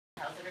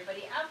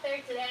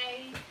project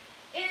today.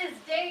 It is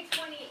day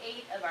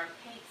 28 of our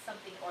Paint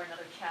Something or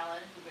Another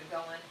challenge. We've been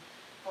going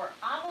for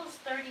almost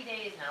 30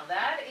 days now.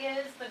 That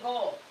is the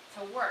goal,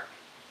 to work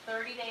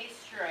 30 days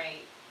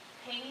straight,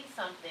 painting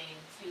something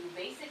to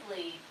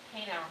basically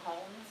paint our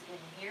homes in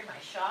here, my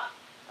shop,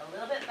 a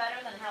little bit better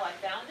than how I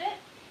found it.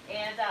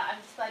 And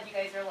I'm just glad you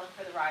guys are along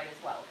for the ride as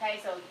well.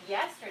 Okay, so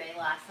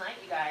last night,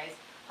 you guys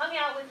hung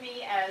out with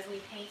me as we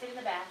painted in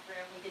the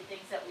bathroom. We did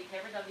things that we've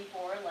never done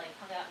before, like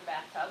hung out in the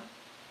bathtub.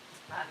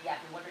 Yeah,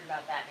 if you're wondering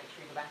about that, make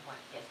sure you go back and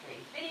watch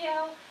yesterday's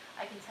video.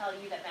 I can tell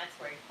you that Matt's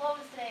wearing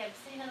clothes today. I'm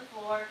sitting on the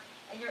floor,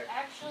 and you're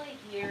actually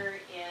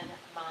here in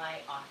my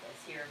office,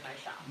 here in my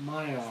shop.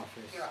 My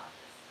office. Your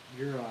office.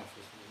 Your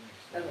office is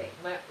next door.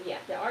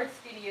 Okay, the art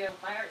studio,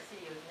 my art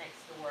studio is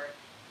next door.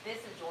 This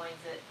adjoins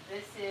it.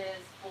 This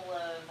is full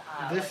of...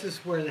 this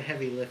is where the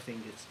heavy lifting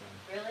gets done.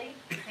 Really?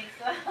 You think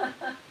so?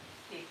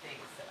 He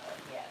thinks so,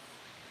 yes.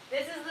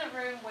 This is the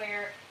room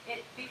where okay,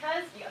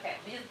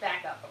 let me just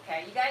back up,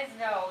 okay? You guys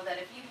know that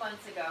a few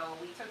months ago,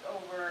 we took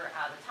over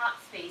the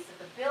top space of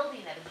the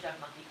building that is Chef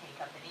Monkey Paint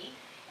Company,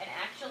 and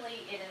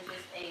actually it is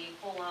just a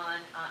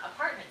full-on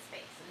apartment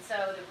space. And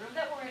so the room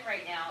that we're in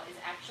right now is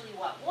actually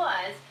what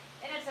was,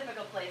 in a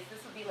typical place, this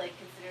would be like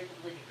considered the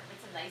living room.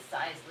 It's a nice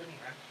sized living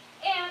room.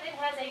 And it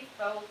has a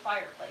faux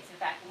fireplace. In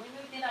fact, when we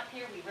moved in up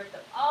here, we ripped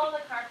up all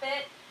the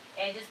carpet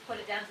and just put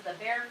it down to the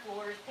bare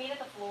floors, painted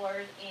the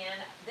floors,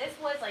 and this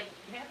was like,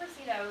 you ever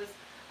see those,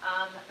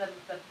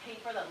 the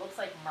paper that looks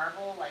like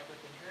marble, like with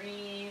the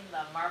green,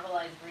 the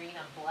marbleized green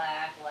and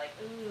black, like,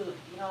 ooh,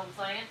 you know what I'm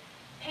saying?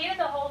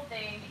 Painted the whole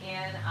thing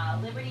in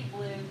Liberty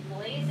Blue,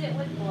 glazed it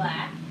with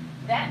black.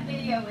 That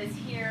video is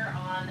here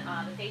on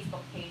the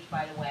Facebook page,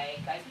 by the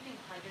way. Guys, we do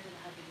hundreds and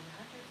hundreds and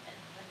hundreds and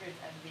hundreds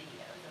of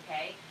videos,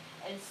 okay?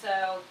 And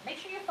so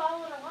make sure you're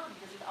following along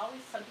because there's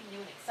always something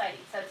new and exciting.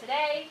 So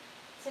today,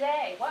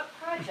 what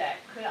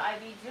project could I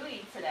be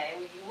doing today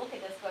when you look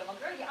at this going, well,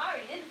 girl, you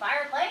already did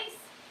Fireplace.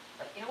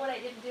 But you know what I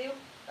didn't do?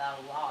 The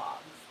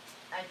logs.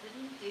 I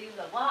didn't do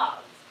the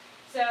logs.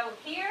 So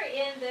here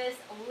in this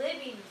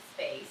living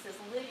space, this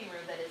living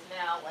room that is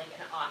now like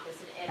an office,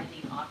 an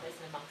editing office,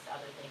 and amongst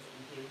other things that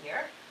we do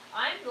here,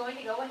 I'm going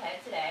to go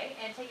ahead today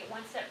and take it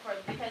one step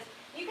further because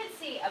you can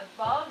see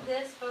above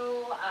this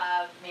faux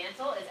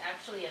mantle is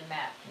actually a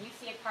map. Can you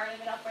see a part of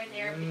it up right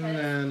there? Because,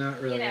 no,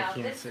 not really. You know, I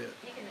can't see it.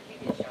 You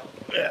can show.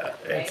 Yeah,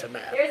 okay? it's a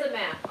map. There's a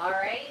map, all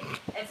right?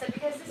 And so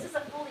because this is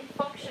a fully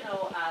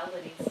functional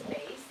living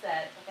space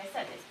that, like I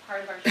said, is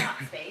part of our shop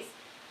space.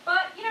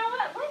 But you know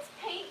what? Let's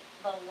paint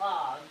the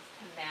logs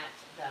to match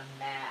the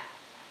map.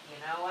 You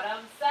know what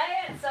I'm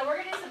saying? So we're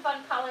going to do some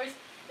fun colors.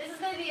 This is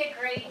going to be a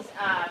great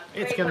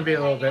it's going to be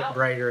a little bit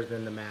brighter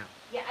than the map.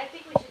 Yeah, I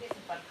think we should do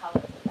some fun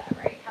colors with that,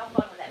 right? How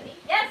fun would that be?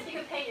 Yes, you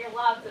can paint your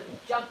logs of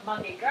junk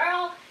monkey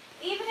girl.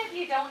 Even if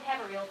you don't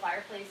have a real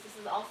fireplace, this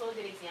is also a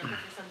good example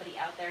for somebody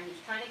out there who's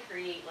trying to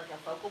create like a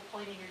focal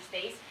point in your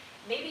space.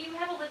 Maybe you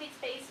have a living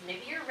space,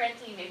 maybe you're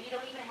renting, maybe you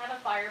don't even have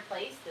a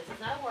fireplace. This is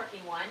not a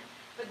working one,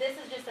 but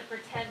this is just a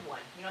pretend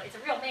one. You know, it's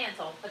a real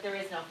mantle, but there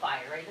is no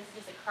fire, right? This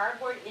is just a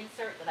cardboard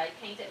insert that I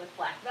painted with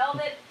black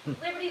velvet,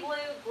 Liberty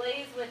Blue,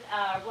 glazed with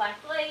black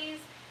glaze.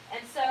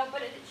 And so,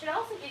 but it should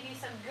also give you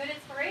some good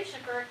inspiration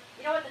for,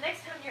 you know what, the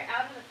next time you're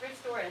out in the thrift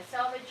store, at a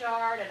salvage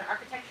yard, an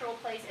architectural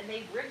place, and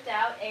they've ripped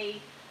out a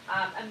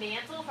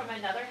mantle from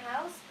another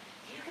house,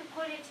 you can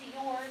put it into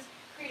yours,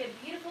 create a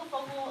beautiful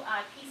focal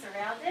piece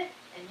around it,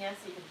 and yes,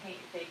 you can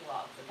paint your fake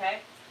logs,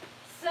 okay?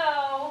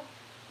 So,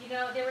 you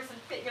know, there was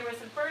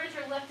some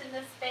furniture left in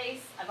this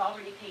space. I've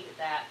already painted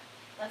that.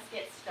 Let's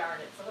get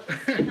started. So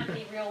let's see how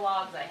many real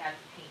logs I have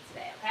to paint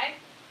today, okay?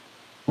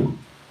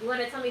 You want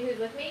to tell me who's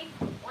with me?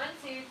 1,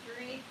 2,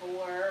 3,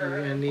 4. You're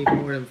going to need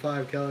more than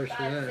 5 colors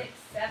for that. 5, 6,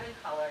 7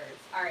 colors.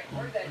 All right,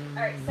 we're good.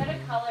 All right,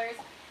 7 colors.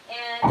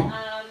 And,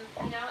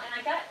 you know, and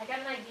I got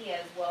an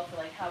idea as well for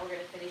like how we're going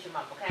to finish them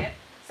up, okay?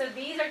 So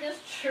these are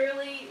just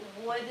truly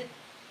wood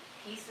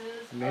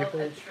pieces maple,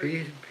 of a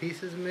tree.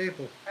 Pieces of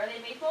maple. Are they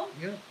maple?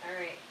 Yeah. All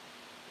right.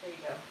 There you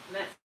go.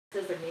 Matt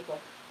says they're maple.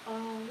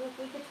 Oh, look,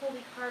 we could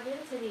totally carve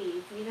into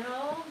these, you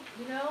know?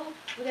 You know?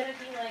 We're going to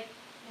be like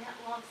that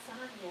long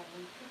Sonia when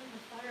we put in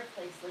the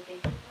fireplace like a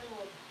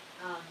little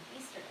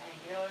Easter egg.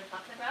 You know what I'm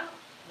talking about?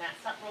 Matt,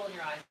 stop rolling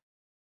your eyes.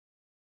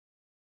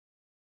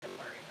 Don't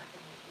worry. I'm not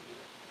going to make you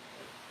do it.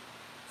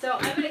 So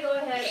I'm going to go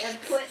ahead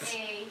and put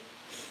a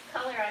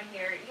color on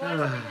here. You want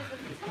to tell me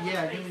this?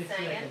 Yeah, give me a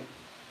second.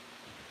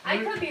 I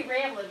could be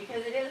rambling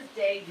because it is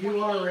day 28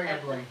 You are of the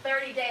rambling.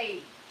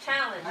 30-day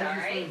challenge, all I'm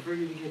just right? waiting for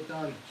you to get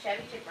done.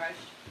 Chevy chip brush,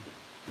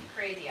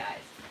 crazy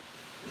eyes.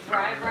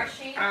 Dry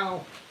brushing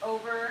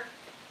over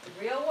the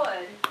real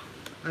wood.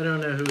 I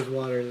don't know whose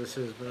water this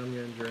is, but I'm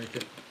going to drink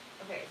it.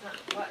 Okay, it's not,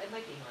 well, it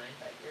might be mine,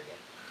 but you're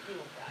good. You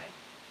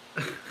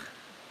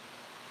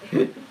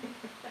won't die.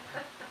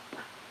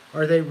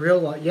 Are they real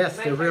logs? Yes,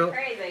 Might they're sound real.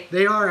 crazy.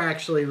 They are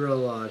actually real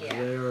logs. Yeah.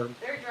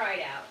 They're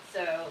dried out,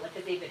 so, like,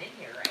 because they've been in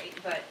here, right?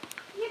 But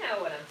you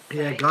know what I'm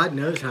saying. Yeah, God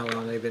knows how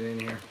long they've been in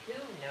here. Who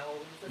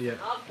knows? Listen, Yeah.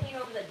 I'll paint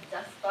over the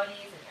dust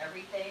bunnies and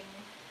everything,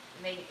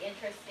 make it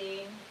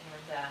interesting,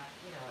 and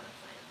you know what I'm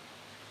saying.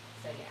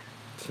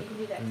 You can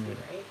do that too,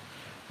 right?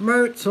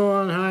 Mert's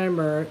on. Hi,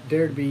 Mert.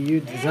 Dare to be you.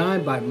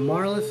 Designed by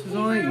Marlis is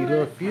on. You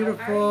look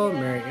beautiful.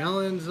 Mary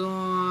Ellen's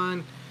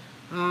on.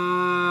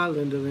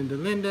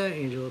 Linda.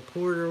 Angela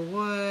Porter,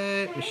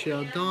 what?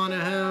 Michelle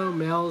Donahoe.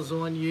 Mel's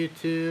on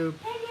YouTube.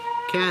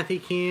 Kathy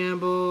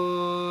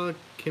Campbell.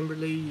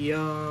 Kimberly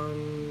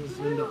Youngs.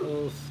 Linda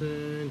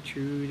Olson.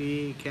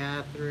 Trudy.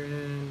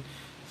 Catherine.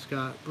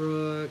 Scott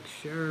Brooks.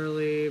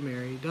 Shirley.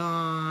 Mary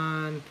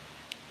Dawn.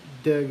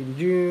 Doug and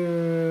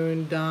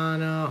June,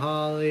 Donna,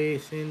 Holly,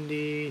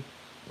 Cindy,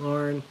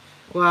 Lauren.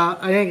 Well,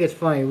 I think it's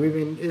funny.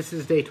 This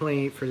is day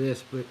 28 for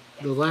this, but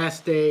the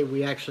last day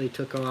we actually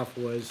took off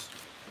was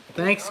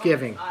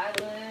Thanksgiving.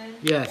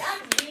 Yes.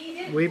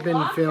 We've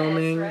been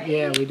filming. Right?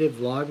 Yeah, we did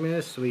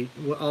Vlogmas. We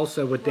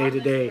also with day to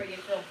day. Where you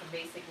film from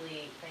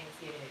basically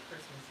Thanksgiving to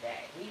Christmas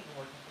Day. We've been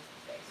working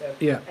Christmas Day.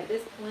 So yeah. At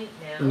this point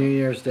now. New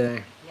Year's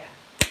Day. Yeah.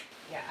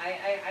 Yeah,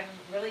 I'm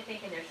really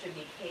thinking there should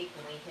be cake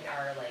when we hit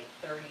our like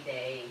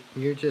 30-day.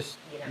 You're just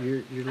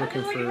you're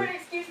looking for. I'm looking for an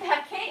excuse to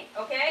have cake,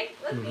 okay?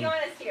 Let's be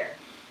honest here.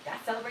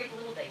 Gotta celebrate the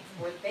little things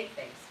or the big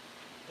things,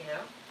 you know.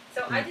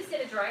 So I just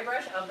did a dry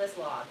brush of this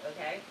log,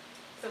 okay?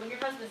 So when your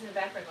husband's in the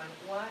background going,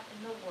 what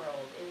in the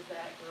world is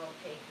that girl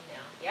painting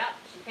now? Yep,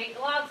 she's painting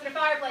the logs in a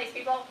fireplace,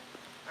 people.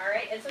 All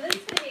right, and so this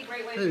is gonna be a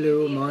great way.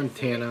 Hello, for you to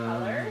Montana.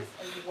 colors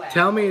as well.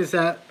 Tell me, is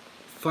that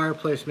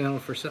fireplace metal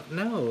for something?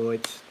 No,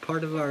 it's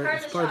part of our.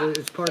 It's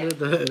part of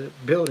the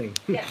building.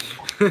 Yeah.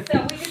 So we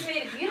just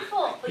made it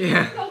beautiful. But you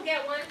can go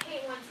get one,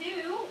 paint one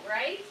too,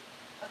 right?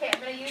 Okay, I'm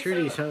gonna use.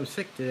 Trudy's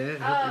homesick today.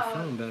 I hope you're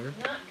feeling better.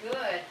 Not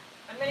good.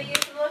 I'm gonna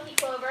use some lucky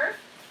clover.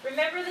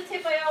 Remember the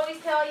tip I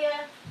always tell you?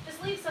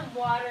 Just leave some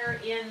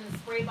water in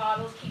spray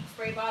bottles. Keep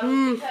spray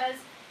bottles because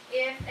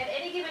if at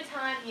any given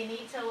time you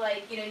need to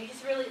you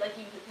just really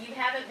you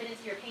haven't been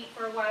into your paint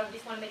for a while, you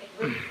just want to make it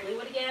really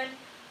fluid again.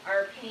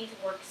 Our paint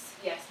works.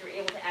 Yes, you're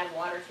able to add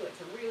water to it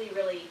to really,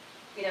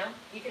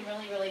 you can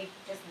really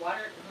just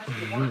water it as much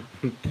as you want.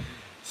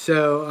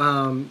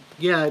 So,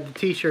 yeah, the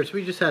t-shirts,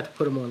 we just had to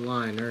put them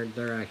online.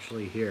 They're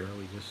actually here.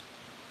 We just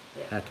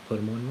had to put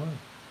them online.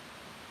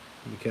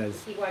 Because...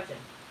 Just keep watching.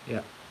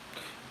 Yeah.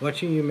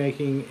 Watching you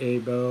making a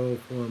bow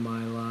for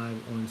my live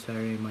on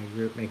Saturday, my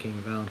group making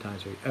a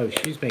Valentine's wreath. Oh,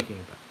 she's making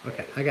a bow.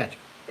 Okay, I got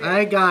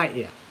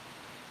you.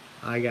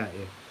 I got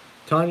you.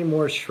 Tanya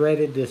Moore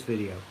shredded this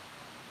video.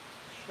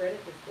 Shredded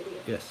this video?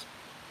 Yes.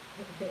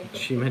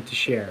 She meant to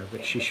share,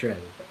 but she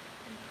shredded.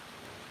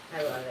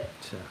 I love it.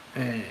 So,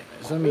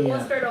 anyways, let me... We'll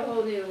start a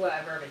whole new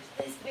verbiage.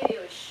 This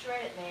video is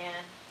shredded,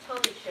 man.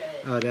 Totally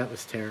shredded. Oh, that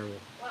was terrible.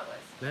 What was?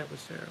 That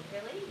was terrible.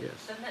 Really?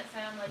 Yes. Doesn't that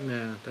sound like...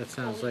 No, that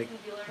sounds like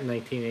tubular?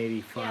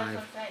 1985. Yeah, that's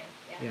what I'm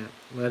saying. Yeah,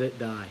 let it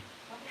die.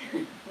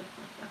 Let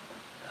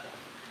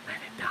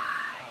it die.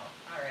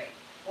 Oh, all right.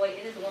 Boy,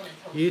 it is a woman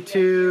toast.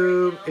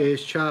 YouTube right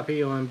is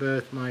choppy on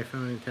both my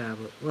phone and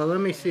tablet. Well, let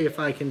me see if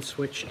I can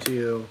switch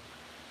to...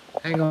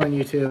 Hang on,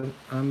 YouTube.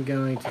 I'm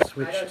going to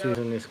switch to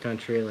in this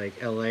country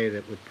like LA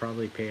that would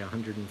probably pay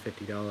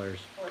 $150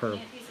 per... a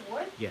piece of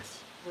wood?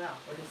 Yes. Well,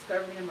 we're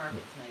discovering a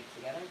market tonight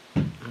together.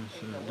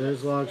 So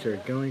those logs are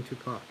going to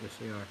pop. Yes,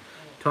 they are.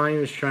 Tanya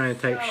was trying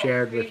to type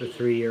shared with a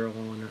 3-year-old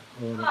on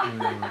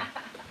it.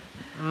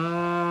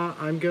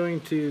 I'm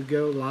going to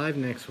go live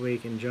next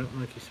week and junk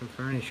monkey some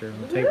furniture.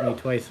 It'll take me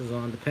twice as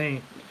long to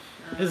paint.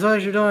 As long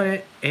as you're doing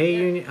it.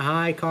 Hey,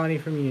 hi, Connie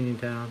from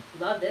Uniontown.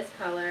 Love this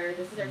color.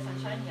 This is our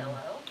sunshine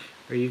yellow.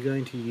 Are you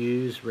going to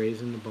use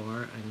Raising the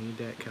Bar? I need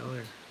that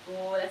color.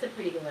 Oh, that's a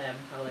pretty glam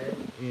color.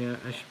 Yeah,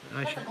 I should.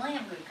 That's a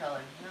glam good color.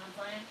 You know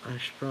what I'm saying? I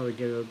should probably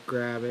go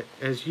grab it.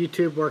 Has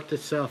YouTube worked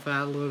itself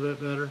out a little bit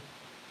better?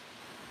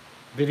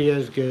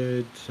 Video's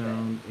good,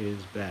 sound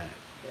is bad.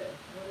 Good.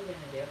 What are we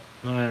gonna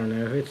do? I don't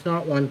know. If it's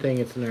not one thing,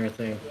 it's another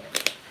thing.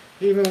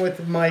 Yeah. Even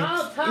with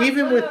mics,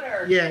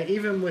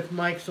 even with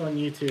mics on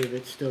YouTube,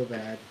 it's still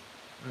bad.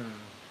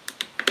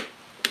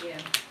 Yeah.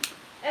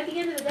 At the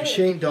end of the day,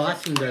 Shane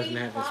Dawson doesn't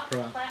have this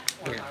problem.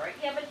 All right.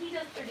 Yeah, but he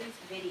does produce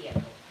video.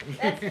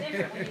 That's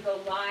different when you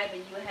go live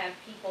and you have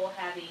people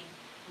having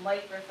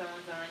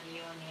microphones on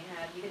you and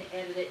you can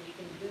edit it and you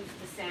can boost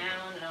the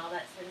sound and all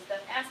that sort of stuff.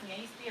 Ask me.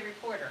 I used to be a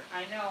reporter.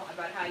 I know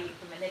about how you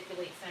can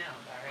manipulate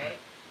sound. All right.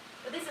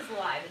 But this is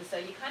live, and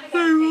so you kind of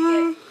got to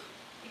take it.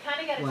 You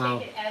kind of got to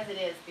take it as it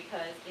is,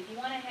 because if you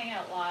want to hang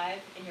out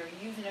live and you're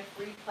using a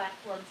free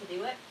platform to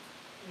do it,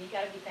 you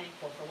got to be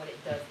thankful for what it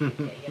does to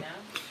you, you know?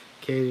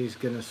 Katie's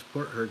going to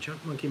support her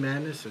Junk Monkey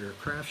Madness at her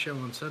craft show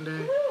on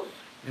Sunday. Woo!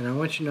 And I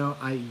want you to know,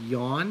 I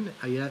yawn.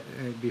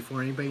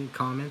 Before anybody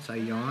comments, I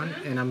yawn,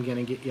 and I'm going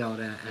to get yelled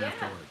at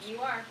afterwards. You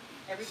are.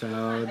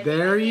 So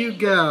there you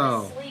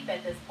go. Sleep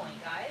at this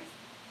point, guys.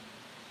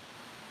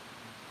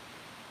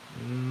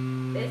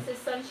 This is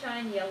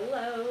Sunshine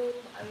Yellow.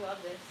 I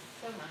love this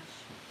so much.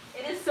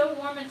 It is so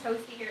warm and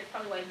toasty here. It's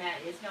probably why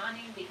Matt is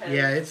yawning, because...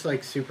 Yeah, it's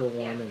like super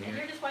warm in here. And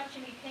you're just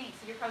watching me paint,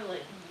 so you're probably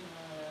like...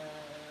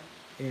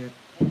 Yeah.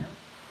 You know?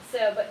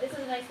 So, but this is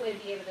a nice way to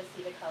be able to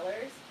see the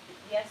colors.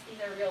 Yes, these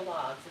are real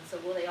logs, and so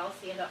will they all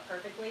stand up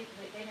perfectly?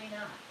 They may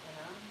not, you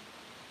know?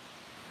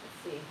 Let's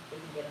see if we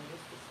can get them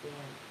just to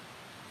stand.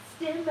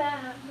 Stand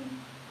by me.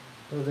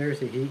 Well, there's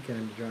the heat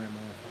gun to dry them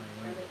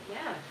off. Anyway.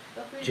 Yeah.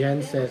 Feel free to Jen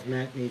do says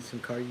Matt needs some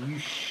carbs. You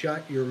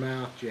shut your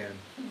mouth, Jen.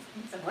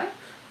 Some what?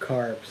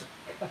 Carbs.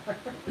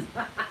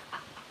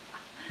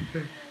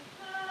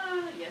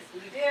 Yes, we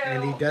do.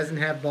 And he doesn't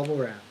have bubble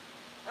wrap.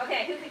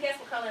 Okay, who can guess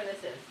what color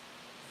this is?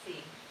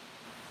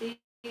 See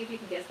if you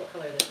can guess what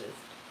color this is.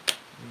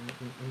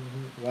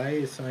 Why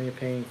is Sonia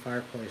painting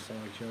Fireplace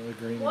all yellow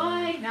green?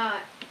 Why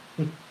not?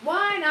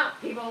 Why not,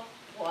 people?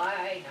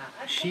 Why not?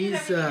 I've painted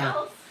everything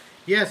else.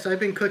 Yes, I've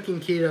been cooking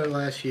keto the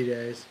last few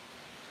days.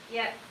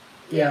 Yeah.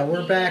 Yeah,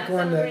 we're back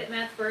on the.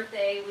 Matt's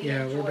birthday. We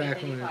enjoyed we're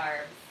back mini on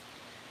carbs.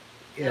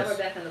 Yes. Now we're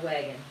back on the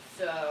wagon.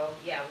 So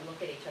yeah, we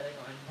look at each other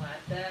going, "What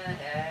the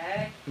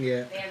heck?"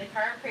 Yeah. Man, the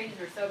carb cranes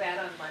were so bad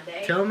on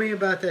Monday. Tell me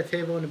about that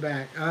table in the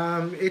back.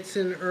 It's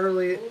an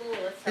early.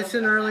 It's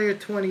an earlier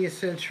 20th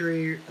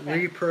century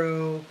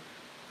repro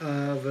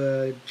of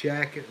a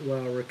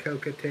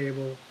Rococo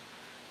table.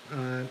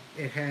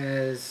 It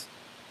has.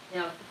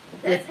 Now,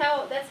 that's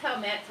how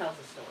Matt tells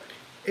the story.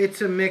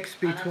 It's a mix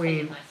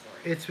between. My story.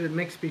 It's a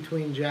mix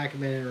between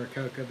Jacobin and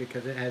Rococo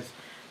because it has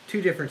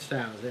two different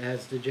styles. It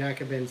has the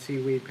Jacobin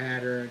seaweed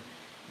pattern,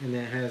 and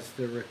it has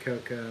the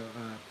Rococo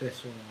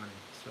thistle on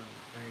it. So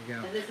there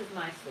you go. And this is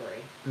my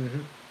story.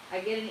 Mm-hmm. I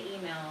get an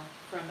email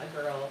from a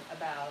girl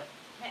about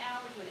an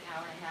hour to an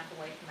hour and a half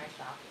away from my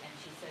shop, and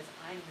she says,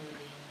 "I'm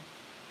moving.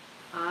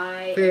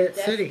 I am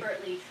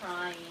desperately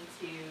trying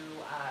to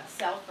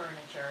sell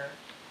furniture,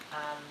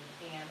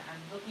 and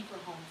I'm looking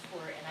for homes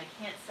for it, and I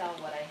can't sell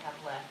what I have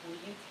left. Will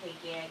you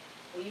take it?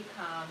 Will you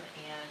come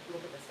and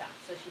look at the stuff?"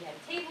 So she had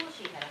a table,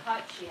 she had a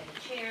hut, she had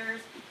the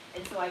chairs,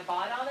 and so I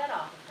bought all that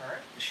off of her.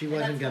 She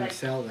wasn't going to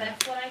sell that.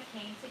 That's what I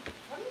came to.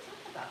 What are you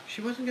talking about?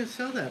 She wasn't going to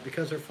sell that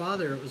because it was her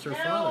father's.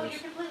 No,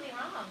 you're completely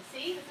wrong.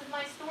 See, this is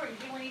my story.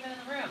 You weren't even in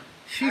the room.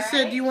 She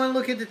said, "Do you want to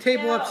look at the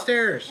table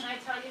upstairs?" Can I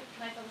tell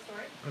the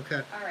story?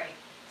 Okay. All right.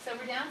 So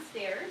we're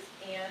downstairs,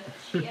 and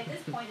she at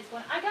this point is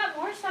going, "I got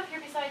more stuff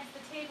here besides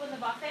the table and the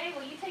buffet.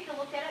 Will you take a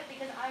look at it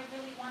because I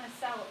really want to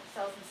sell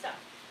some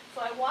stuff." So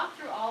I walked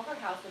through all of her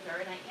house with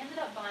her, and I ended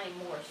up buying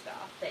more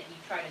stuff that you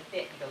try to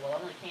fit. You go, "Well,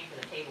 I only came for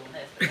the table and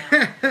this, but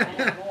now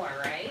I have more,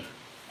 right?"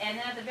 And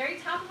then at the very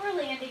top of her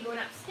landing, going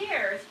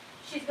upstairs,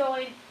 she's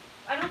going,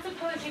 "I don't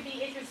suppose you'd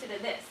be interested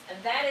in this."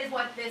 And that is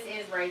what this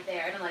is right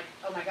there. And I'm like,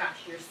 "Oh my gosh,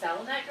 you're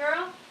selling that,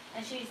 girl?"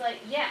 And she's like,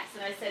 "Yes."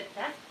 And I said,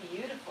 "That's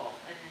beautiful."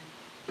 And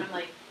I'm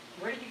like,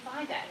 "Where did you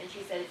find that?" And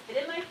she said, "It's been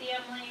in my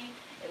family.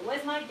 It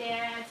was my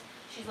dad's."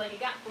 She's like, "It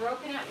got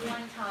broken at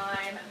one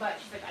time, but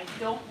she's like, I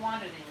don't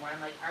want it anymore."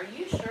 I'm like, "Are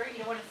you sure you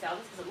don't want to sell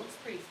this? Because it looks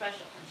pretty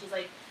special." And she's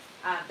like,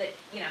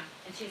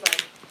 and she's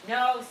like,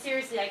 "No,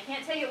 seriously, I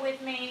can't take it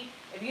with me.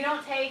 If you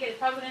don't take it, it's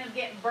probably going to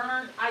get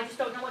burned. I just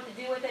don't know what to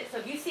do with it. So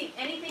if you see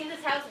anything in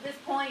this house at this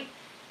point,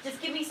 just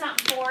give me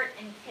something for it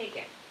and take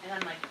it." And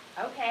I'm like,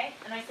 "Okay."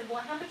 And I said, "Well,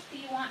 how much do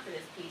you want for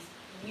this piece?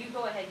 You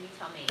go ahead and you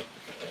tell me."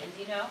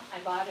 And I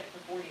bought it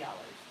for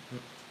 $40.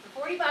 For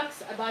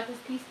 $40, I bought this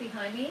piece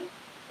behind me.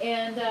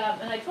 And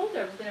I told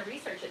her I was going to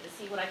research it to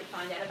see what I could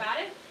find out about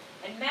it.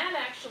 And Matt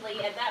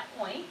actually, at that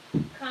point,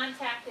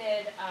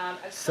 contacted a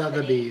company.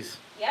 Sotheby's.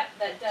 Yep,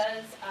 that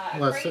does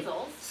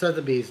appraisals.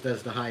 Sotheby's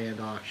does the high-end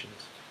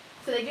auctions.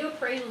 So they do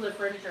appraisals of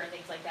furniture and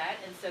things like that.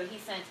 And so he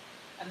sent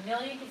a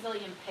million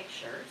gazillion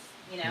pictures.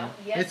 Yes,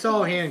 it's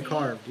all hand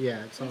carved.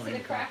 Yeah, it's all hand carved. You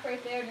see the crack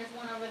right there, and there's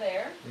one over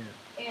there.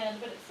 Yeah.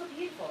 But it's so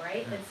beautiful,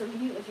 right? Yeah. And so we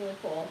knew it was really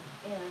cool.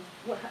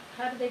 And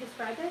how did they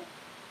describe it?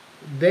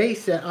 They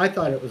said, I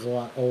thought it was a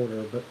lot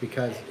older, but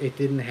because it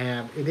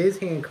is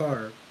hand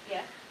carved.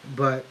 Yeah.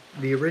 But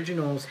the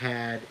originals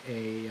had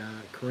a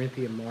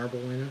Corinthian marble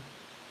in it,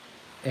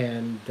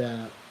 and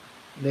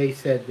they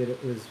said that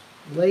it was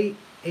late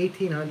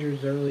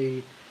 1800s,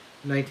 early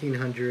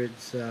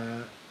 1900s,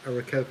 a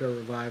Rococo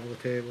revival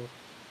table.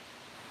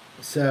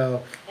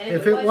 So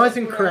if it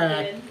wasn't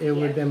cracked, it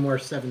would have been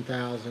worth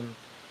 $7,000,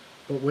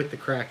 but with the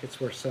crack,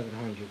 it's worth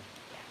 $700. Yeah.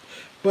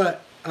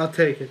 But I'll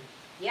take it.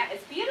 Yeah,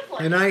 it's beautiful.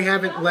 And I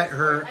haven't let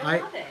her. I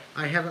love it.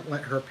 I haven't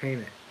let her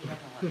paint it. You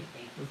haven't let me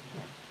paint it.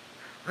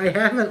 I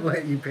haven't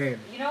let you paint it.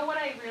 You know what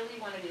I really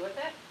want to do with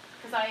it?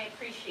 Because I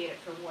appreciate it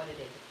for what it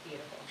is. It's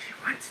beautiful. She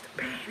wants to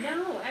paint it.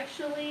 No,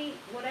 actually,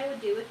 what I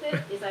would do with it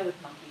is I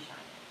would monkey shine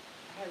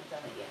it. I haven't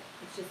done it yet.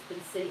 It's just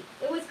been sitting.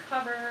 It was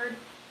covered,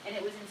 and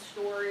it was in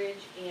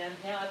storage, and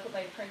now I put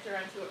my printer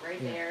onto it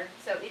right there.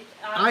 So it.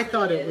 I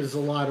thought it was a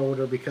lot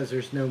older because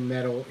there's no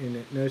metal in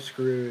it, no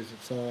screws.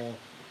 It's all.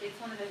 It's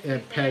one of those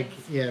things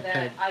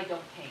that I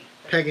don't paint.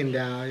 Peg and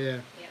dowel, yeah.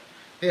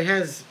 It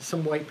has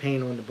some white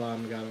paint on the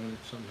bottom, got on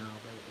it somehow,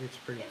 but it's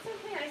pretty cool.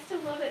 It's okay. I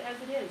still love it as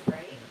it is,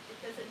 right? Yeah. It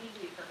doesn't need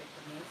to be perfect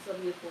for me. It's so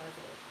beautiful as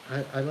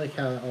it is. I like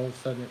how all of a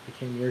sudden it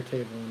became your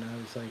table, and I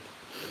was like,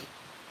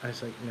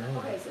 no.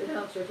 Okay, so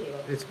now it's your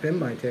table. It's been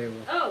my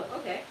table. Oh,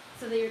 okay.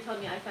 So they were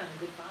telling me I found a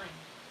good find.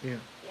 Yeah.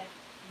 Yeah.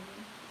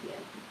 Mm-hmm. Yeah.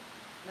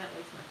 Matt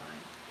likes my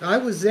find. I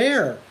was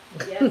there.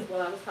 Yes,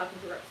 well, I was talking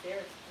to her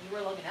upstairs. You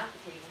were looking out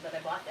the table that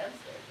I bought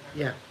downstairs,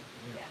 remember? Yeah.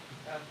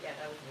 Yeah. Oh, yeah,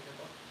 that was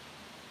miserable.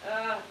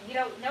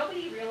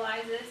 Nobody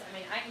realizes, I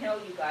mean, I know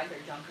you guys are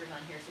junkers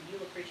on here, so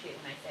you'll appreciate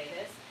when I say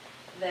this.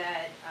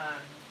 that,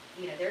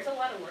 you know, there's a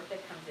lot of work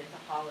that comes into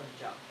hauling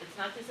junk. It's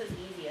not just as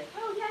easy as,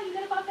 oh yeah, you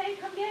got a buffet,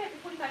 come get it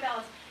for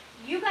 $25.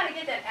 You got to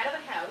get that out of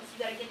the house.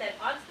 You got to get that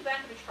onto the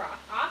back of the truck,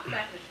 off the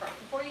back of the truck,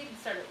 before you even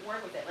start to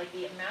work with it. Like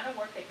the amount of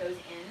work that goes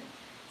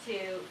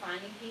into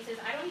finding pieces.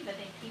 I don't even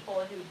think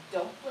people who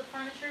don't flip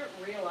furniture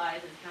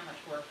realizes how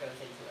much work goes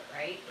into it,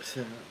 right?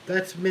 So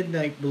that's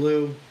Midnight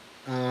Blue.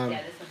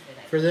 Yeah, this one's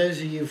Midnight. For those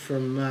of you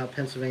from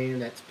Pennsylvania,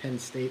 that's Penn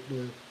State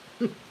Blue.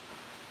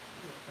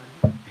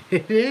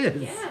 It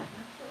is. Yeah,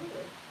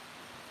 absolutely.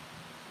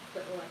 That's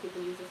what a lot of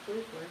people use this blue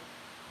for.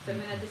 So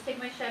I'm going to just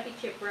take my shabby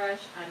chip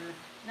brush. I'm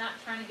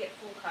not trying to get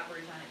full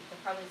coverage on it. You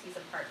can probably see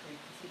some parts where you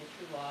can see the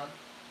true log,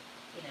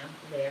 you know,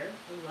 there.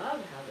 I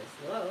love how this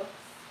looks.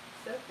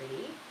 So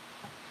pretty.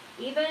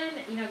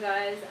 Even, you know,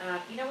 guys,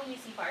 you know when you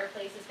see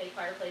fireplaces, fake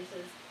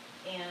fireplaces,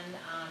 and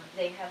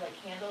they have like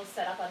candles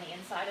set up on the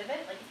inside of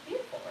it? Like, it's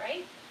beautiful,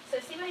 right? So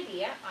same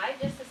idea. I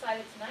just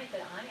decided tonight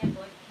that I am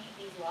going to paint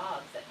these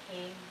logs that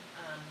came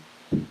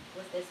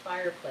with this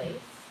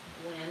fireplace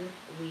when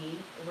we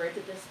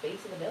rented this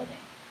space in the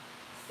building.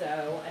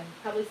 So, and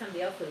probably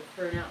somebody else would have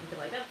thrown out and been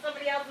like, that's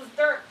somebody else's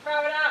dirt,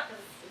 throw it out,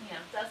 because it's, you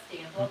know, dusty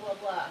and blah, blah,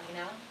 blah, you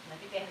know? And I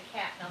think they had a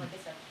cat and all that good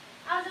stuff.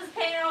 I'll just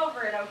paint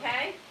over it,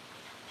 okay?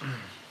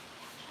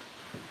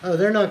 Oh,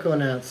 they're not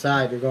going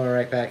outside. They're going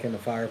right back in the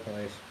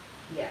fireplace.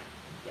 Yeah,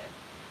 yeah.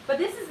 But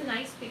this is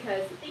nice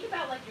because think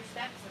about like your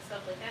steps and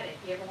stuff like that.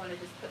 If you ever want to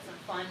just put some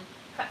fun,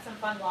 cut some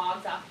fun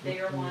logs off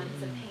bigger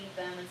ones and paint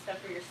them and stuff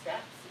for your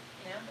steps,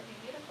 you know, that'd be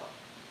beautiful.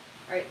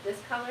 All right,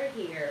 this color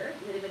here,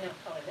 you don't even know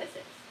what color this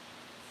is.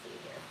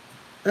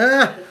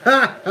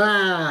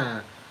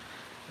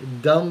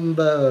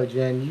 Dumbo,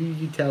 Jen,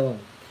 you tell him.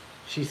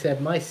 She said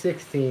my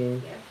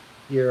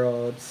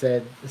 16-year-old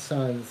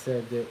son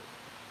said that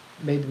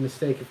made the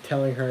mistake of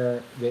telling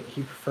her that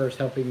he prefers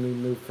helping me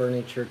move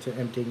furniture to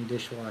emptying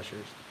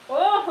dishwashers.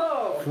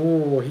 Oh!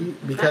 Ooh,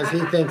 because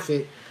he thinks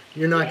that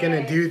you're not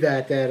going to do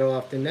that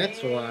often.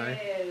 That's why.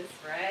 It is,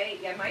 right?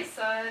 Yeah, my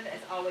son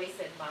has always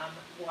said, Mom,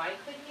 why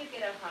couldn't you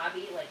get a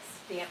hobby like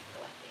stamp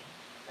collecting?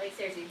 Like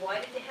seriously, why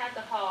did you have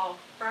to haul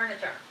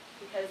furniture?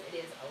 Because it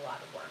is a lot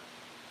of work.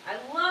 I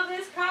love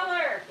this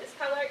color. This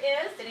color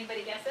is, did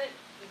anybody guess it?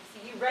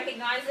 You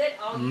recognize it?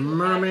 All you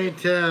Mermaid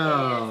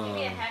Tail. Give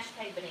me a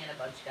hashtag banana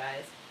bunch,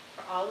 guys.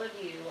 For all of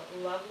you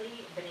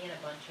lovely banana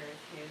bunchers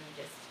who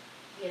just,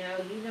 you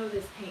know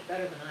this paint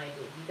better than I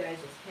do. You guys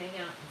just hang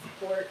out and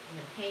support and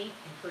paint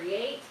and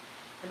create.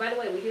 And by the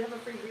way, we do have a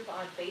free group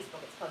on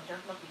Facebook. It's called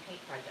Junk Monkey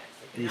Paint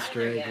Projects. If you're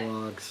Easter egg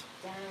logs.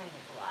 Dang,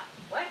 it's a lot.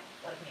 What?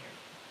 What am here?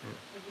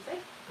 What did you say?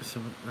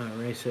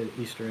 Ray said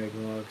Easter egg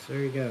logs. There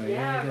you go.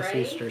 Yeah, I guess right?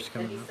 Easter's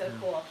coming up. That'd be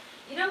so cool.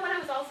 You know what I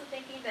was also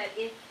thinking that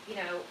if, you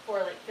know, for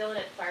like filling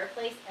a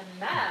fireplace,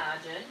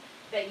 imagine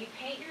that you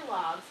paint your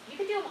logs. You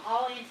could do them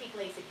all antique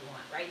lace if you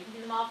want, right? You can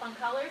do them all fun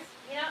colors.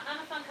 You know, I'm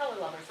a fun color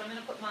lover, so I'm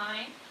going to put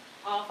mine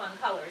all fun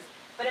colors.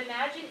 But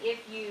imagine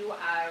if you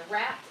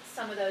wrapped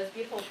some of those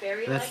beautiful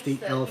fairy lights. That's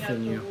the elf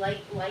in you.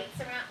 Lights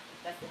around.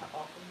 That's the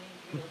elf in me.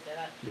 You really said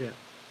that. Yeah.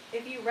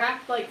 If you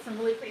wrapped like some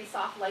really pretty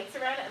soft lights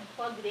around it and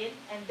plugged it in,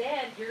 and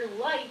then your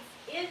lights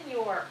in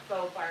your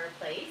faux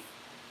fireplace,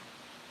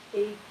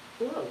 they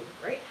glowed,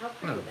 right? How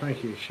pretty would that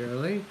thank be? you,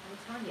 Shirley. I'm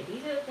telling you,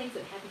 these are the things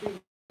that Happy Dreams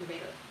are made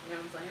of. You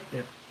know what I'm saying?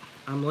 Yep.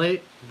 I'm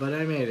late, but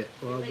I made it.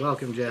 Well,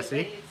 welcome,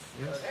 Jesse.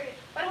 Yes.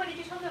 By the way, did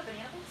you tell me about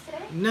banana books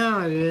today? No,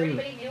 I didn't.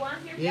 Anybody new on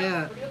here?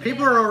 Yeah,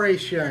 people are already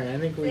sharing. I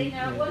think we. They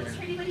know. Well, just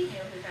for anybody new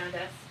who found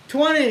us.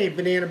 20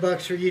 banana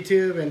bucks for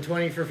YouTube and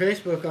 20 for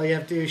Facebook. All you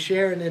have to do is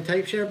share and then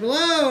type share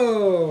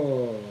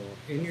below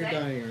in your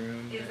dining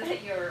room. Is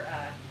that your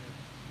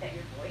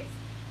voice?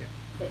 Yeah.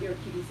 Is that your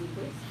QVC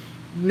voice?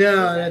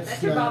 No,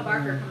 that's your not, Bob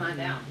Barker. Come on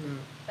down. No.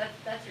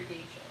 That's your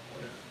game show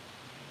voice.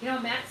 You know,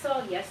 Matt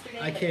saw yesterday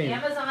that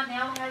Amazon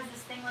now has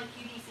this thing like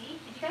QVC.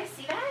 Did you guys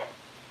see that?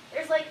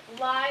 There's like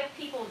live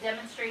people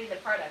demonstrating the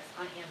products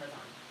on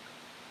Amazon.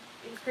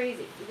 It was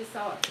crazy. We just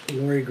saw it.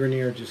 Lori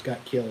Grenier just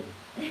got killed.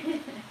 I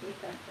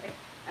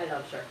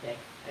love Shark Tank.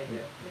 I do.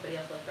 Anybody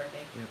else love Shark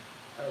Tank? Yep.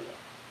 Oh yeah.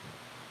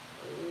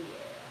 Oh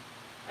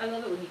yeah. I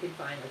love it when you can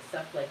find like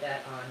stuff like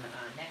that on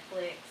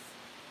Netflix,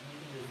 and you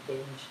can just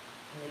binge.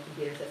 And the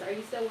computer says, "Are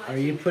you still watching?" Are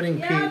you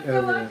putting Pete I'm still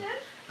over? watching.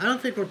 I don't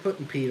think we're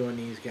putting Pete on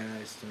these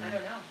guys tonight. I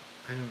don't know.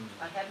 I don't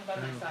know. I have him by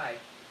my side.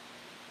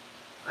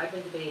 I've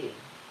been debating.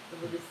 So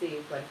we'll just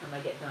see by the time I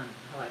get done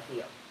how I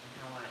feel and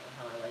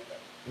how I like it.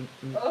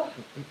 Oh,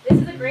 this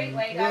is a great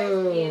way, guys,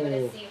 to be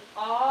able to see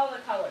all the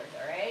colors,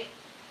 alright?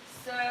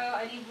 So,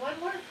 I need one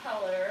more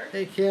color.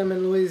 Hey, Kim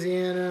in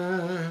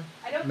Louisiana.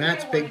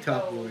 Matt's big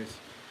top voice.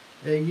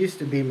 It used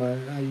to be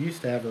I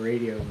used to have a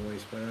radio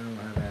voice, but I don't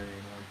have that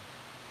anymore.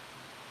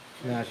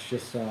 Now it's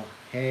just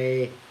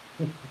hey.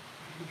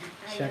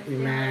 Shut your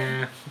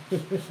mouth.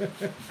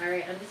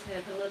 Alright, I'm just going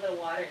to put a little bit of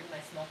water in my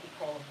smoky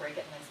coal and break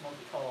up my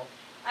smoky coal.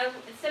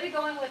 Instead of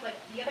going with, like,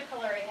 the other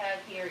color I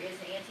have here is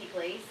an antique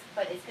lace,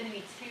 but it's going to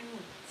be too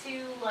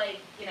bright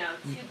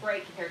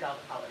compared to all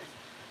the colors.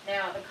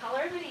 Now, the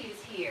color I'm going to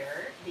use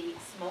here, the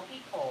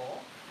smoky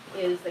coal,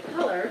 is the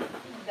color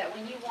that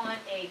when you want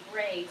a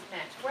gray to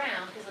match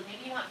brown, because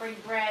maybe you want bring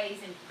grays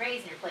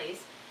in your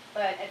place,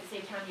 but at the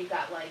same time you've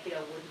got like, you know,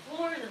 wooden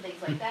floors and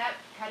things like that.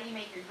 How do you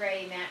make your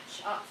gray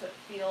match up so it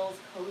feels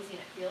cozy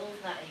and it feels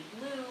not a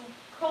blue,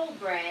 cold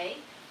gray,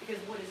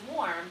 because wood is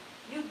warm?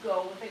 You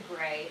go with a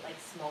gray, like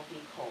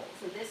smoky coal.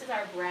 So this is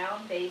our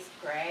brown-based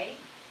gray,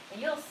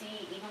 and you'll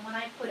see even when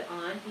I put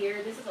on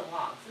here, this is a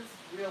log, so this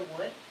is real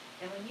wood,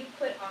 and when you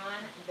put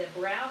on the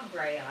brown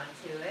gray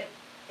onto it,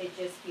 it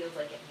just feels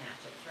like it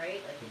matches,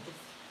 right? Like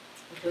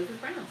it goes with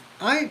brown.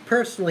 I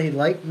personally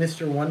like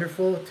Mr.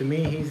 Wonderful. To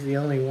me, he's the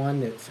only one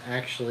that's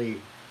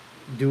actually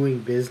doing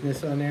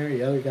business on there.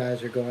 The other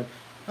guys are going,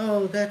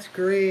 oh, that's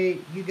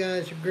great, you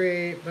guys are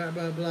great, blah,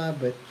 blah, blah,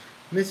 but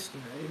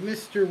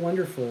Mr.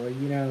 Wonderful,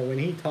 you know, when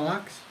he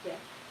talks,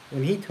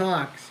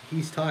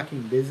 he's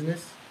talking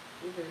business.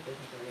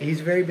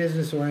 He's very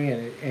business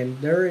oriented, and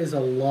there is a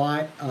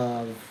lot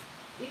of.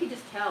 You can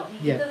just tell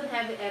he doesn't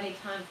have any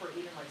time for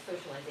even like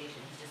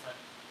socialization. He's just like,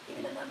 give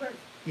me the numbers.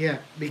 Yeah,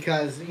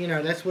 because you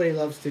know that's what he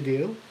loves to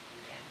do,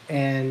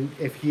 and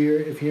if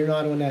you're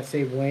not on that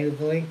same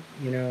wavelength,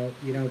 you know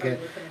you don't get.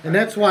 And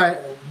that's why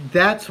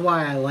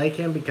I like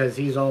him, because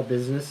he's all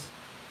business.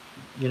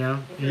 You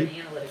know, if you're an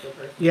analytical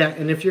person. Yeah,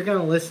 and if you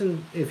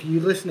listen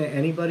to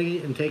anybody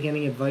and take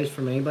any advice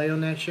from anybody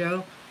on that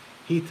show,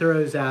 he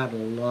throws out a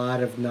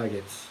lot of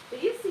nuggets.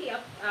 But you see,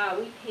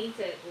 we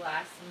painted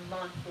last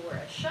month for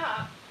a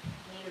shop,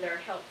 needed our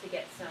help to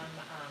get some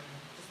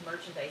just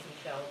merchandising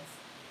shelves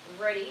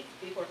ready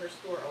before her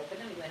store opened,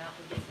 and we went out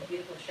and did some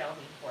beautiful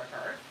shelving for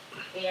her.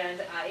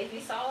 And if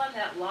you saw on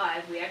that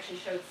live, we actually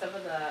showed some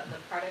of the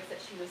products that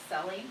she was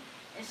selling,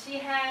 and she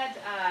had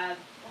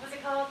what was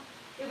it called?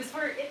 It's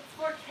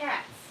for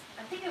cats.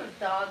 I think it was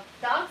dog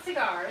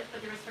cigars,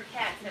 but there was for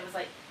cats, and it was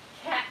like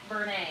Cat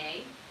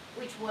Bernay,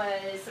 which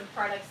was some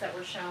products that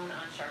were shown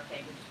on Shark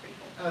Tank, which is pretty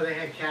cool. Oh, they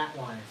had cat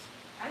wines.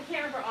 I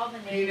can't remember all the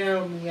names.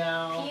 Pinot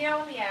Meow.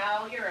 Pinot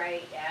Meow, you're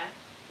right, yeah,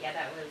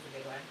 that was a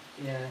big one.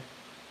 Yeah.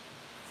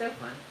 So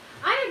fun.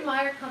 I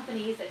admire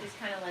companies that just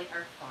kind of like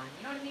are fun.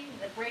 You know what I mean?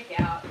 That break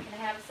out, can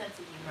have a sense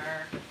of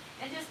humor,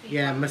 and just be.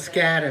 Yeah, fun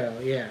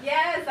Moscato. Yeah.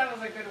 Yes, that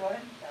was a good one.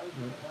 That was a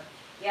good one.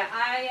 Yeah,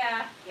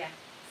 yeah.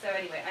 So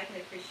anyway, I can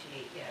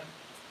appreciate, you know,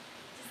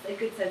 just a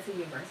good sense of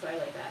humor. So I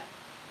like that.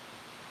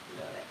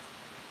 Love it.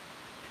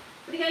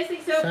 What do you guys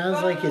think so far?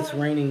 Sounds like it's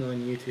raining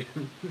on YouTube.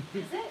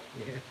 Is it?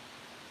 Yeah.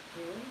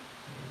 Really?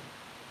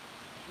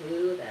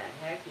 Who the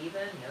heck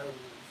even knows?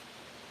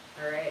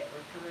 Alright,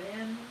 we're coming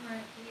in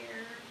right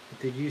here.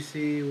 Did you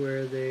see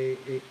where they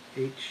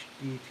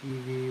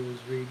HDTV was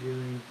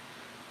redoing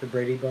the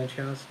Brady Bunch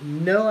house?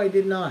 No, I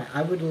did not.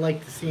 I would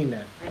like to see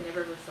that. I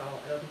never ever saw,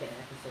 I don't think, an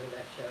episode of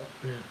that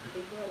show. Yeah. I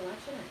think we're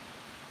watching it.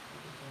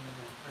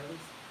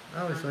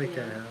 I always liked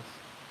that house.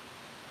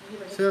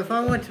 So if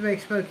I want to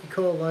make smoky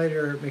coal light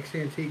or mix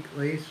antique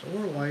lace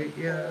or white,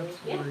 yeah,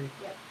 absolutely.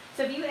 Yeah.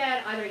 So if you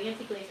add either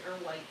antique lace or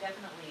white,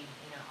 definitely,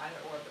 you know, either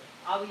or. But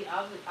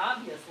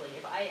obviously,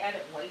 if I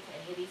added white to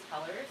any of these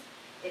colors,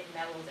 it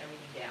mellows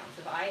everything down.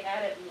 So if I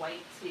added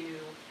white to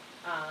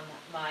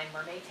my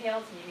mermaid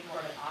tails, maybe more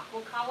of an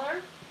aqua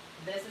color,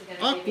 this is going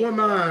to give me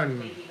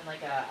maybe even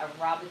like a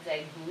robin's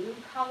egg blue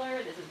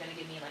color. This is going to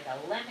give me like a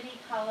lemony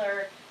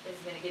color. This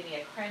is going to give me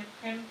a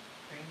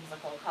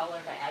creamsicle color.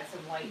 If I add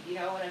some white, you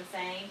know what I'm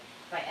saying?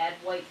 If I add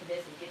white to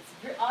this,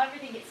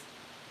 everything gets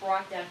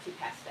brought down to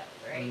pastel,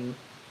 right? And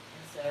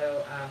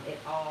so it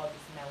all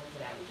just mellows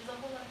it out, which is a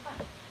whole lot of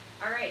fun.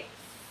 All right,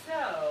 so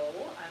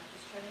I'm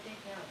just trying to think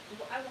now. Do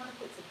I want to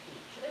put some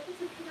peat? Should I put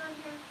some peat on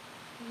here?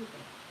 What do you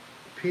think?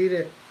 Peat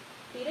it.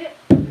 Peat it?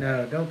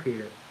 No, don't peat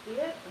it. Peat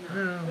it? Or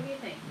no? What do you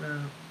think?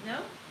 No.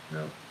 No?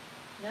 No.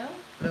 No?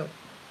 No.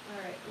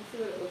 All right, let's see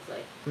what it looks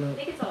like. No. I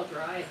think it's all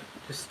dry.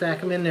 Just stack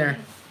them in there.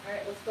 All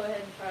right, let's go ahead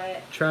and try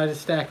it. Try to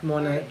stack them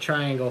on a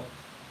triangle.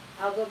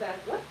 I'll go back.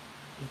 What?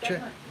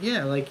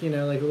 Yeah, like, you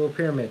know, like a little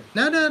pyramid.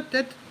 No,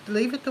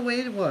 leave it the way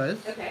it was.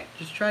 Okay.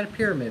 Just try to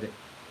pyramid it.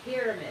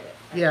 Pyramid it.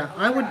 Yeah,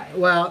 I would,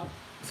 well,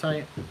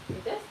 Sonia.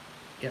 Like this?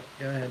 Yep,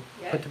 go ahead.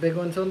 Yeah. Put the big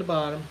ones on the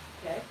bottom.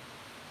 Okay.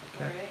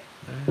 Okay.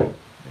 All right. There you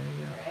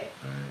go. All right.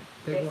 All right.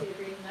 Can Big I one, see the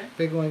green in there?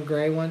 big one,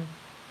 gray one.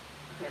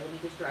 Okay, let me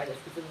just dry this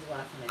because it was the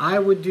last one. I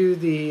would do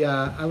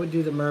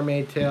the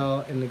mermaid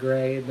tail in the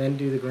gray, and then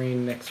do the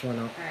green next one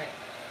up. All right.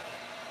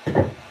 It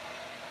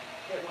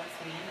wants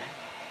to be in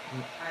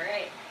there. All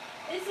right.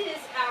 This is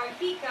our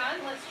heat gun.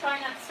 Let's try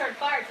not to start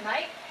fire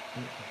tonight.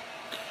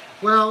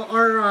 Well,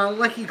 our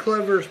Lucky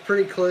Clover is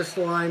pretty close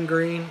to lime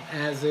green,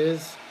 as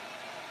is.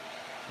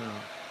 So.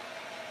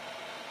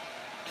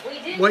 We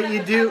did What have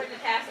you a do? cover in the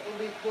past that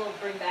we'll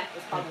bring back.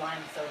 It's called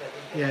lime soda.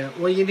 Yeah,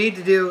 what you need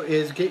to do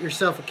is get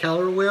yourself a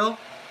color wheel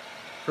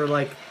for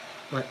like,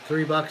 what,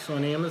 $3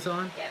 on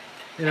Amazon? Yeah.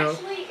 You know,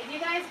 actually, if you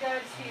guys go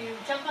to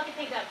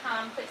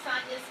jumpmonkeypaint.com, click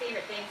Sonia's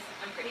favorite things,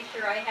 I'm pretty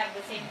sure I have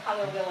the same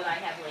color wheel that I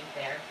have linked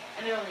there.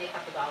 And they're only a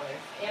couple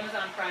dollars.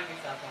 Amazon Prime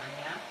yourself one,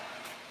 you know?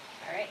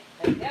 Alright,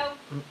 there you go.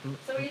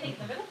 So what do you think?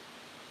 The middle?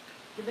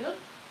 The middle?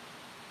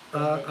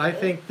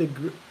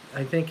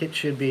 I think it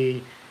should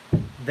be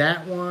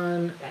that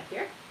one. Back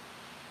here?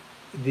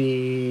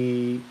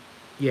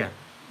 Yeah,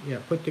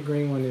 put the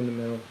green one in the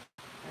middle.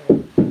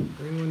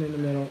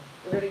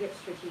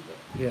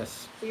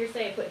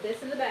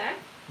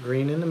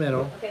 Green in the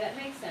middle. Okay, that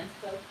makes sense.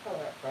 So color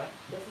up front.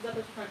 This is up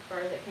as front far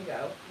as it can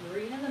go.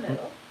 Green in the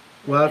middle.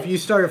 Well, if you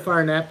start a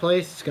fire in that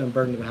place, it's going to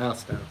burn the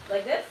house down.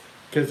 Like this?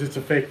 Because it's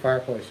a fake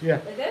fireplace. Yeah.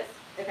 Like this?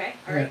 Okay.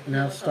 All right. Yeah,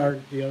 now start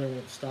the other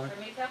one. Start.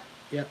 Mermaid tail?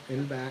 Yep, in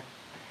the back.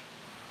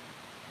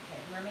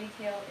 Okay, mermaid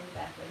tail in the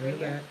back. Like In right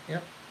the here. back.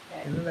 Yep.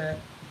 Okay. In the back.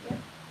 Yep.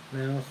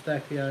 Now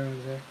stack the other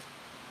ones there.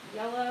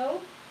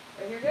 Yellow.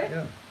 Right here, good?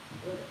 Yeah.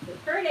 So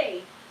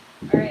pretty.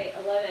 All right, I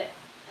love it.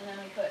 And then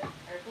we put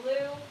our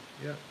blue.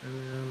 Yep, and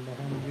then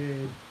behind the jade.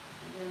 And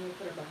then we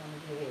put her behind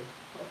the jade.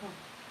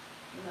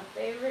 My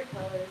favorite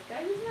colors.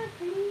 Guys, isn't that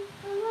pretty?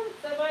 I love it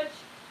so much.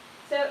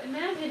 So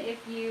imagine if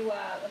you,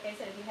 like I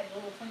said, if you had a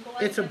little twinkle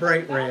light. It's a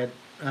bright red.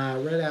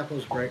 Red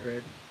apple's bright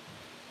red.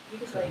 You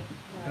could like,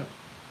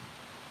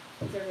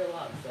 these are real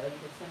long, so you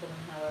could assemble them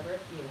however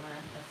you want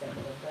to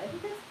assemble them. But I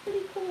think that's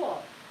pretty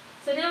cool.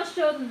 So now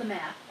show them the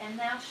map, and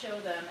now show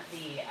them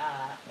the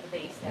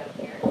base down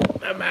here.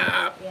 The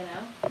map. You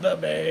know? The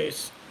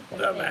base.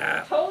 The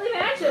map. Totally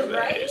matches, The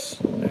right? base.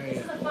 This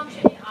is a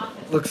functioning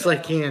office. Looks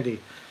like candy.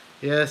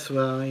 Yes,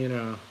 well, you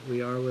know,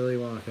 we are Willy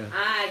Wonka.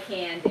 Ah,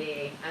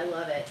 candy. I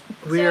love it.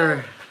 We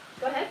are.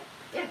 Go ahead.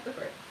 Yeah, go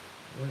for it.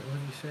 What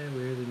do you say?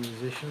 We are the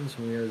musicians,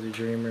 and we are the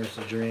dreamers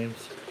of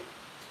dreams.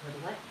 Or the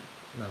what?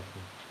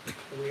 Nothing.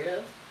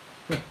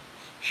 The weirdos?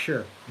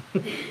 Sure.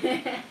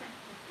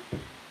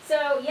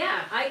 So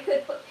yeah, I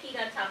could put Pete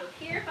on top of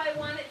here if I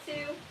wanted to.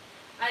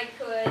 I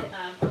could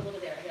put a little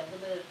bit there. I got a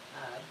little bit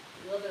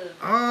of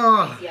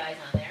Oh, icy eyes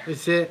on there.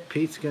 it's it.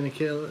 Pete's gonna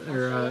kill it, I'll show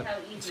you or how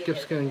easy it Skip's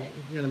is, gonna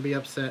okay? be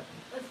upset.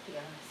 Let's be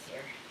honest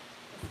here.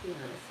 Let's be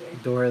honest here.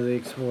 Dora the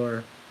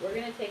Explorer. We're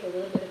gonna take a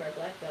little bit of our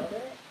black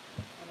velvet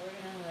and we're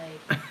gonna like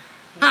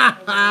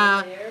paint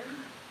over there.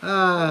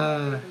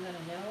 I'm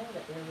gonna know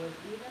that there was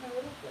even a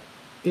little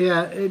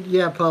flip.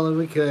 Yeah, Paula,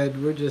 we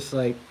could. We're just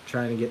like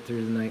trying to get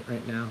through the night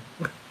right now.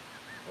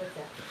 What's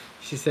that?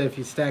 She said if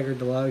you staggered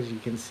the logs, you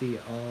can see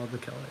all the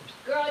colors.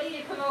 Girl, I need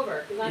you to come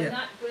over because I'm Yeah.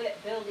 not good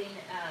at building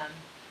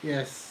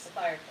Yes. the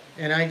fireplace.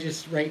 And I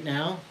just, right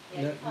now,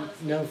 Yeah, you fall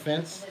asleep no in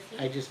offense, this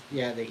heat? I just,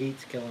 the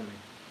heat's killing me.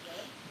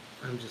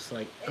 Really? I'm just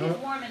like, It is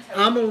warm and toasty.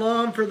 I'm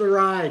along for the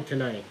ride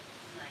tonight.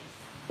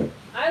 Nice.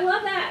 I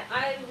love that.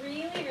 I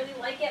really, really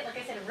like it. Like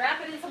I said,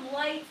 wrap it in some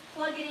lights,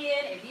 plug it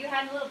in. If you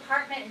had a little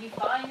apartment and you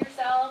find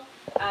yourself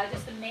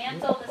just a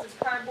mantle, this is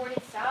cardboard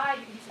inside.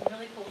 You can do some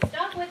really cool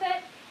stuff with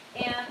it.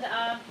 And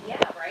yeah,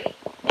 right?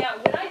 Now,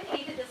 when I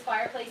painted this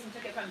fireplace and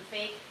took it from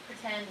fake,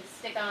 pretend,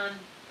 stick-on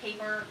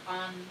paper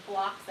on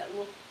blocks that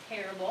look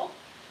terrible,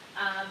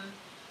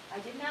 I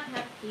did not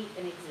have Pete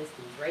in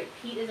existence, right?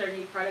 Pete is our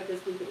new product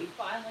this week that we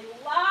finally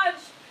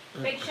launched.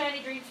 Big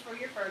shiny dreams for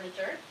your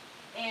furniture.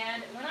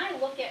 And when I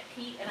look at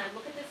Pete and I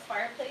look at this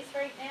fireplace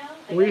right now,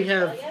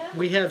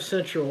 We have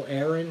central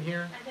air in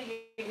here. I think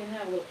you're gonna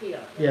have a little Pete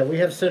on it. Yeah, we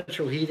have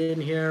central heat in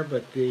here,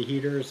 but the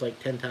heater is like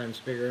 10 times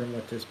bigger than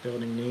what this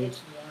building needs.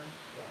 It's warm,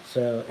 yeah.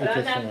 So But it I'm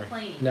gets not more.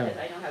 complaining No. because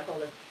I know how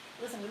cold it is.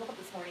 Listen, we woke up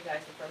this morning,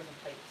 guys, to frozen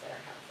pipes at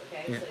our house,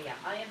 okay? Yeah. So yeah,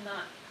 I am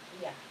not,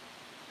 yeah.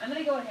 I'm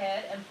gonna go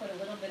ahead and put a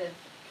little bit of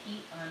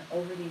heat on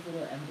over these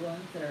little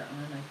emblems that are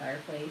on my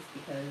fireplace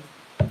because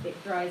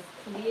it dries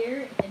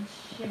clear and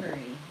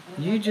shimmery.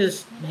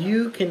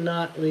 You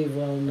cannot leave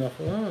well enough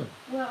alone.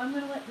 Well, I'm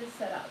gonna let this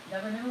set up. Now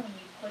remember, when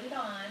you put it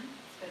on,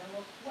 it's gonna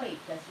look white.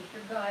 That's just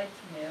your guide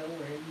to know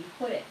where you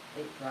put it.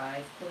 It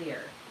dries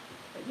clear.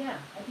 But yeah,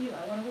 I do.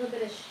 I want a little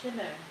bit of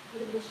shimmer, a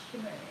little bit of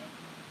shimmering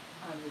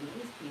on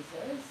these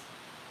pieces.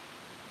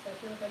 So I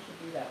feel like I should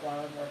do that while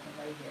I'm working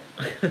right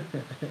here.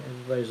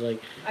 Everybody's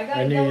like, I got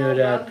I a knew yellow you'd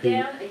add rug Pete.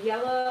 down, a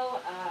yellow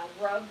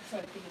rug, so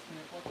I think it's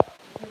gonna work out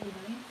really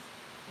nice.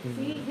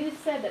 See, who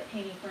said that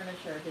painting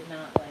furniture did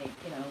not, like,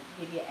 you know,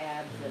 give you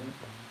abs and,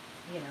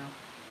 you know,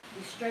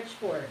 you stretch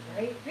for it,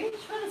 right?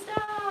 Reach for the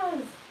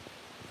stars!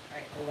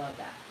 Alright, I love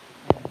that.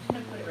 I'm just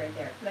gonna put it right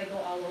there. Could I go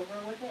all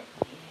over with it?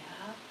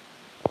 Yeah.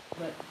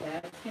 But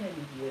that's gonna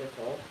be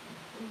beautiful.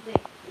 What do you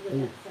think? Look at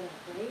that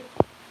setup, right?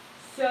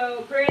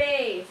 So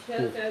pretty!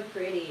 So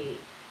pretty.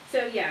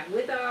 So yeah,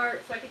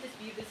 so I could just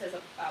view this as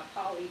a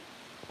poly,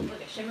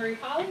 like a shimmery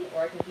poly,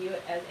 or I can view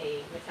it as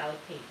a metallic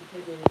paint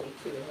because it is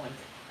a 2-in-1.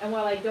 And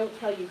while I don't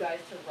tell you guys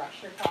to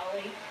rush your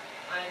poly,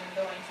 I'm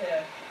going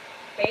to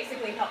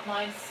basically help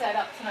mine set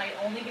up tonight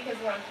only because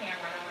we're on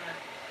camera and I want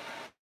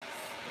to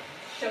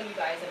show you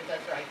guys that it does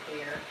dry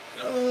clear.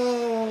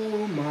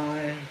 oh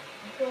my.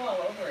 You go all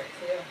over it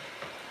too.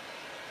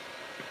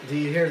 Do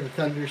you hear the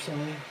thunder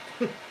song?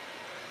 Do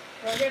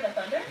I hear the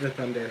thunder? The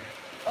thunder.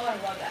 Oh, I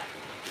love that.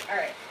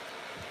 Alright.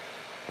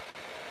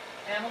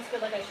 I almost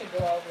feel like I should go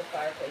all over the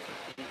fireplace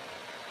with Pete.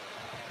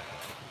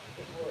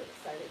 Get really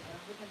excited now.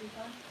 Would that be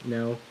fun?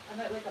 No. I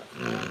might wake up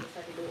tomorrow and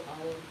decide to go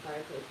all over the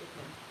fireplace with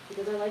him.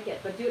 Because I like it.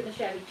 But do it in a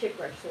shabby chip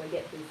brush so I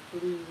get these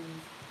blues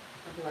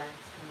and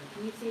blacks coming.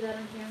 Can you see that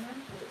on camera?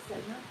 Is it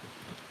setting up?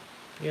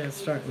 Yeah, it's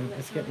starting.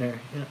 It's getting there.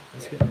 Yeah,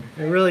 it's getting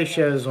there. It really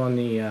shows on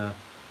the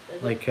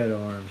like KETO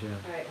arms. Yeah.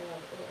 Alright, I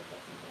love it. Oh, I've got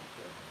some back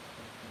here.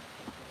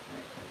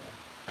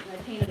 Alright, and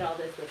I painted all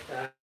this with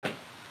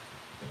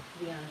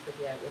be honest with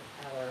you, with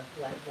our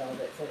black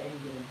velvets at any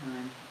given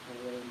time, I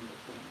really need to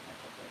clean and touch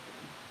up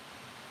everything.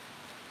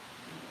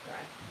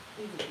 Dry.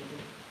 Easy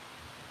peasy.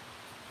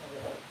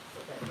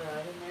 Put that dry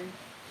in there.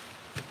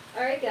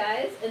 Alright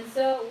guys, and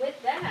so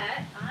with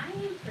that, I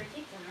am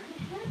pretty darn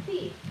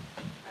happy.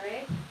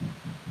 Alright?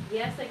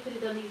 Yes, I could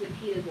have done these with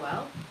Pete as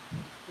well.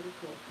 Pretty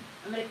cool.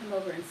 I'm going to come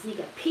over and sneak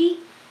a peek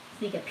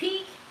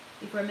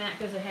before Matt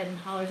goes ahead and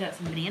hollers out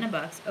some banana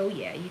bucks. Oh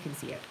yeah, you can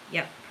see it.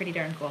 Yep, pretty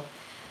darn cool.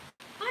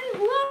 I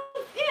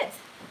love it.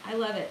 I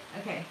love it.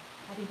 Okay,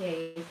 happy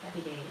days,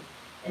 happy days.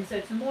 And so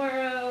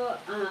tomorrow,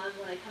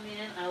 when I come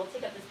in, I will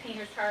take up this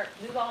painter's chart,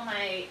 move all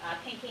my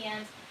paint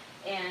cans,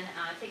 and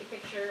take a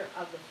picture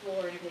of the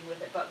floor and everything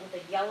with it. But with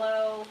the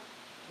yellow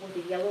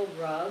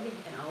rug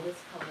and all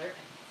this color, I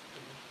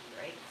think it's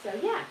pretty, right? So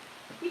yeah,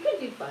 you can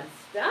do fun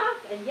stuff,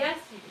 and yes,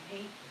 you can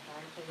paint the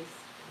fireplace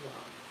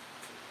logs.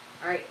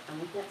 All right, and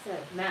with that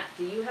said, Matt,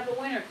 do you have a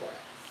winner for us?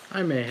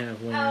 I may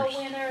have winners.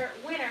 Oh,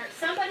 winner.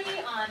 Somebody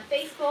on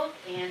Facebook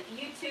and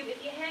YouTube,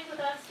 if you hang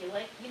with us, you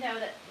know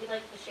that we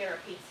like to share our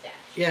Pete stash.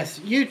 Yes,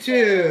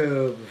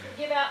 YouTube.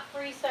 We give out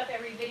free stuff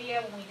every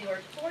video when we do our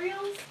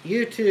tutorials.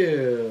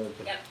 YouTube.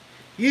 Yep.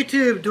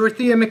 YouTube,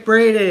 Dorothea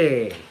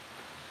McBrady.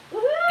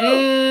 Woohoo!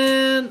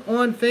 And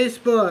on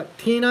Facebook,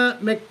 Tina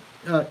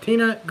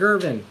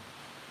Gervin.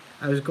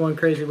 I was going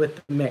crazy with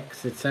the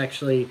mix. It's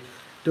actually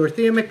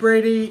Dorothea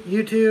McBrady,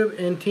 YouTube,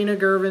 and Tina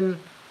Gervin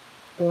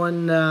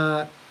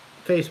on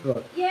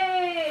Facebook.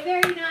 Yay!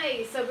 Very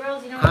nice. So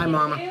girls, you know Hi, what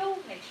Mama. you do?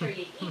 Make sure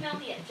you email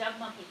me at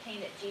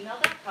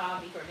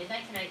jugmonkeypaint@gmail.com before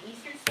midnight tonight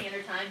Eastern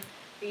Standard Time,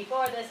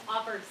 before this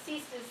offer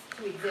ceases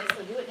to exist.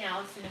 So do it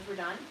now as soon as we're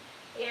done.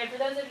 And for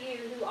those of you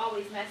who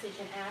always message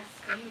and ask,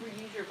 do you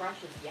reuse your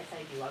brushes? Yes,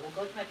 I do. I will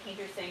go to my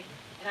painter sink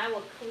and I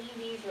will clean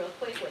these real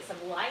quick with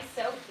some lye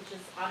soap, which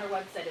is on our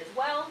website as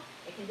well.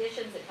 It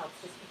conditions, it helps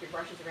just keep your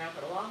brushes around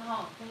for the long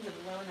haul and cleans them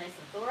really nice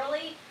and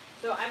thoroughly.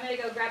 So I'm going to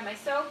go grab my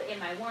soap and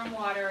my warm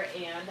water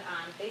and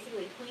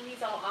basically clean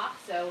these all off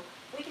so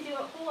we can do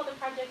a whole other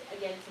project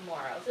again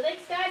tomorrow. So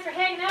thanks guys for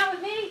hanging out with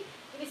me.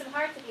 Give me some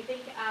hearts if you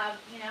think,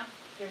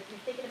 you're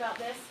thinking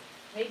about this.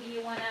 Maybe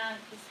you want to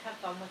just have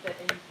fun with it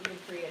and even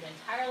create an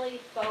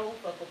entirely faux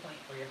focal point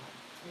for your home.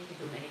 And you can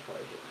do them any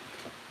colors you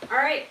want.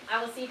 All right,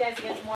 I will see you guys again tomorrow.